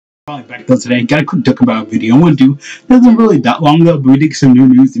Probably back to today. Got a quick talk about a video I want to do. It wasn't really that long ago, but we did get some new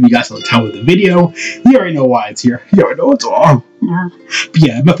news. If you guys will tell with the video, you already know why it's here. You already know what's wrong. But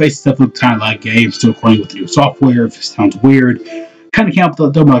yeah, my face stuff looks kind of like I'm still recording with the new software. If it sounds weird, kind of can't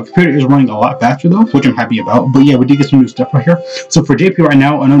though. My computer is running a lot faster though, which I'm happy about. But yeah, we did get some new stuff right here. So for JP right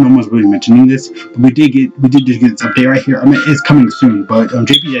now, I know no one's really mentioning this, but we did just get this update right here. I mean, it's coming soon, but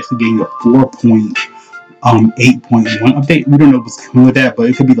JP is actually getting a 8.1 update. We don't know what's coming with that, but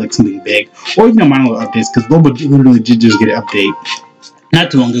it could be like something big, or even minor updates, because Lobo literally did just get an update not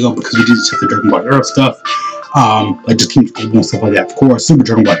too long ago, because we did just have the DragonBallZ stuff, like just King's Global and stuff like that. Of course, Super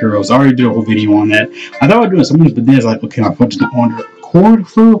DragonBallZ Heroes. I already did a whole video on that. I thought I was doing something, but then it's like, okay, I'm just not on record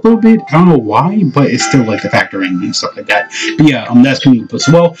for a little bit. I don't know why, but it's still like the factoring and stuff like that. But yeah, that's coming up as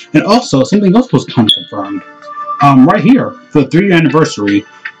well. And also something else was kind of confirmed. Right here for the 3-year anniversary.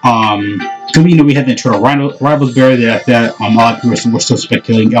 So we had the internal rivals buried at that. A lot of people were still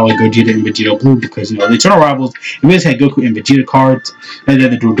speculating GOGETA and VEGITO Blue, because the internal rivals, we just had Goku and Vegeta cards, and then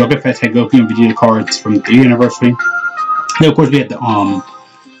the Dokkan Fest had Goku and Vegeta cards from the 3-year anniversary. Then of course we had the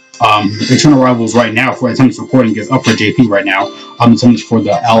internal rivals right now for time of recording is up for JP right now. Something's for the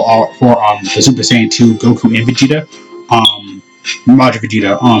LR for the Super Saiyan 2 Goku and Vegeta. Roger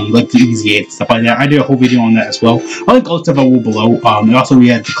Vegeta, like the Easy 8 stuff like that. I did a whole video on that as well. I like all the stuff I will below. And also we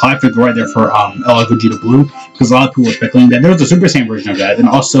had the collab figure right there for LR Vegeta Blue, because a lot of people were speculating that there was a Super Saiyan version of that, and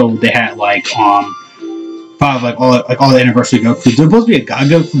also they had like all the anniversary Goku. There's supposed to be a God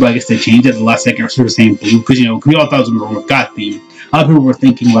Goku, but I guess they changed it at the last second, or Super Saiyan Blue, because we all thought it was going to be wrong with God theme. A lot of people were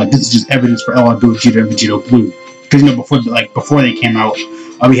thinking like this is just evidence for LR Vegeta and Vegito Blue, because before they came out,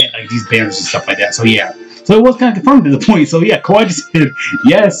 we had like these banners and stuff like that. So yeah. So it was kind of confirmed to the point. So yeah, Kawaii just said,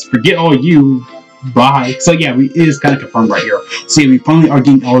 yes, forget all you, bye. So yeah, it is kind of confirmed right here. So yeah, we finally are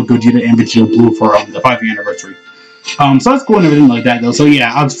getting all GOGETA and VEGITO Blue for the 5-year anniversary. So that's cool and everything like that though. So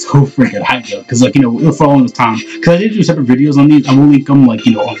yeah, I'm so freaking hyped though, because we're following this time. Because I did do separate videos on these. I will link them on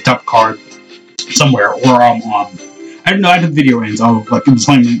the top card somewhere, or I don't know. After the video ends, I'll in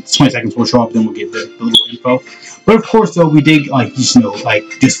 20 seconds we'll show up. Then we'll get the little info. But of course though, we did just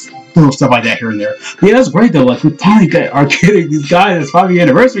little stuff like that here and there. But yeah, that's great though. Like we finally are getting these guys as 5-year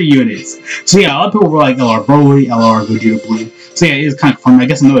anniversary units. So yeah, a lot of people were like LR Broly, LR Vegeta Blue. So yeah, it is kind of fun. I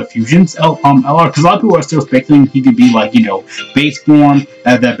guess another fusions LR, because a lot of people are still speculating he could be like base form.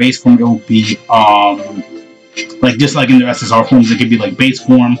 At that base form, it will be just like in the SSR forms, it could be like base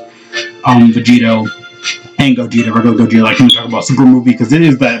form, Vegito and GOGETA, regular GOGETA, like when we talk about Super Movie, because it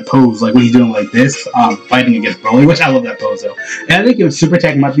is that pose, like when he's doing like this, fighting against Broly, which I love that pose though. And I think it was Super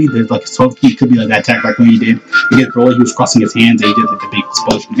Attack might be like his 12th key could be like that attack, like when he did against Broly, he was crossing his hands and he did like the big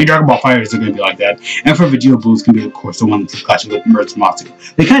explosion. If you're Dragon Ball Fighters, they're gonna be like that. And for Vegeta Blues, can be of course the one that's clashing with Merge Matsu.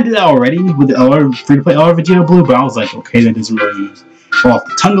 They kind of did that already with the LR free-to-play LR Vegeta Blue, but I was like, okay, that doesn't really go off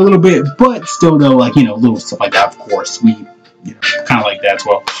the tongue a little bit, but still though, little stuff like that. Of course, we kind of like that as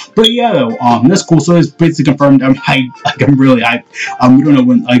well. But yeah, though, that's cool. So it's basically confirmed. I'm hyped. I'm really hyped. We don't know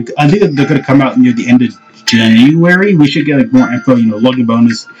when. I think they're gonna come out near the end of January. We should get more info. Login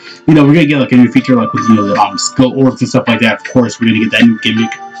bonus. We're gonna get a new feature with the skill orbs and stuff like that. Of course, we're gonna get that new gimmick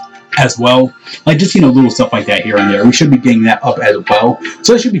as well. Just little stuff like that here and there. We should be getting that up as well.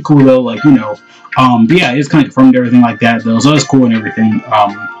 So it should be cool though. But yeah, it's kind of confirmed everything like that though. So it's cool and everything.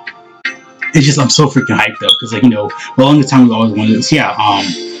 It's just I'm so freaking hyped though, because the longest time we always wanted this. Yeah,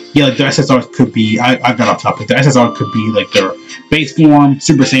 the SSRs could be. I got off topic. The SSR could be like their base form,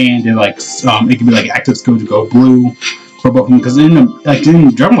 Super Saiyan. They're it could be like active skill to go blue for both of them. Because in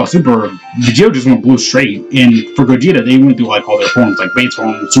Dragon Ball Super, Vegeta just went blue straight, and for GOGETA they went through all their forms, like base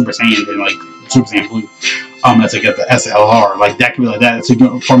form, Super Saiyan, and Super Saiyan Blue. That's the SLR. That could be like that. So you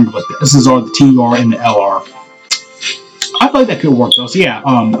can form the SSR, the TR, and the LR. I feel like that could work though. So yeah,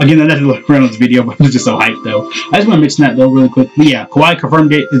 again, that's a Reynolds video, but I'm just so hyped though. I just want to mention that though really quick. But yeah, Kawaii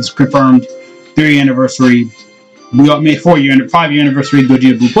confirmed it. It's confirmed 3-year anniversary. We got made 5-year anniversary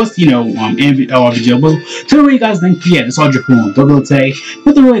GOGETA Blue plus Vegeta Blue. So what do you guys think? Yeah, that's all your cool. Don't say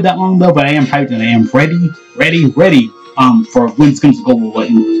nothing really that long though, but I am hyped and I am ready for when it's going to go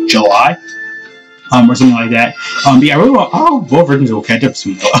in July. Or something like that. But yeah, I really want. Both versions will catch up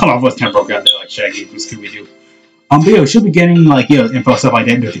soon. A lot of us kind of broke out there like Shaggy from Scooby-Doo. But yeah, we should be getting info stuff like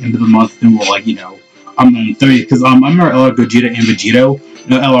that at the end of the month. Then we'll 30, because I remember LR GOGETA and Vegito,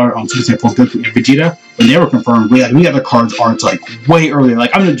 LR Super Saiyan 4 Goku and Vegeta, when they were confirmed, we had their cards arts way earlier.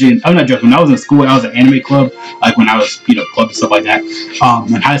 I'm not joking. When I was in school, I was at anime club, when I was club and stuff like that.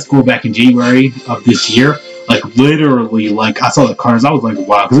 In high school back in January of this year, literally, I saw the cards. I was like,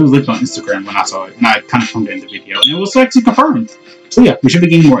 wow, because it was linked on Instagram when I saw it, and I kind of confirmed it in the video, and it was actually confirmed. So yeah, we should be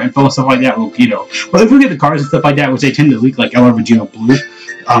getting more info and stuff like that. But if we get the cards and stuff like that, which they tend to leak LR Vegeta Blue,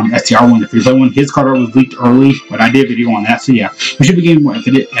 STR1, the free play one. His card art was leaked early, but I did a video on that. So yeah, we should be getting more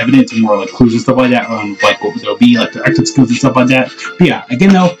evidence and more like clues and stuff like that on like what there'll be, like the exit skills and stuff like that. But yeah,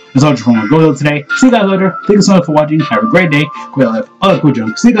 again though, that's all just from GOGETA today. See you guys later. Thank you so much for watching. Have a great day. Great life. I like good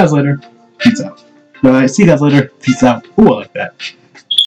junk. See you guys later. Peace out. See you guys later. Peace out. Ooh, I like that.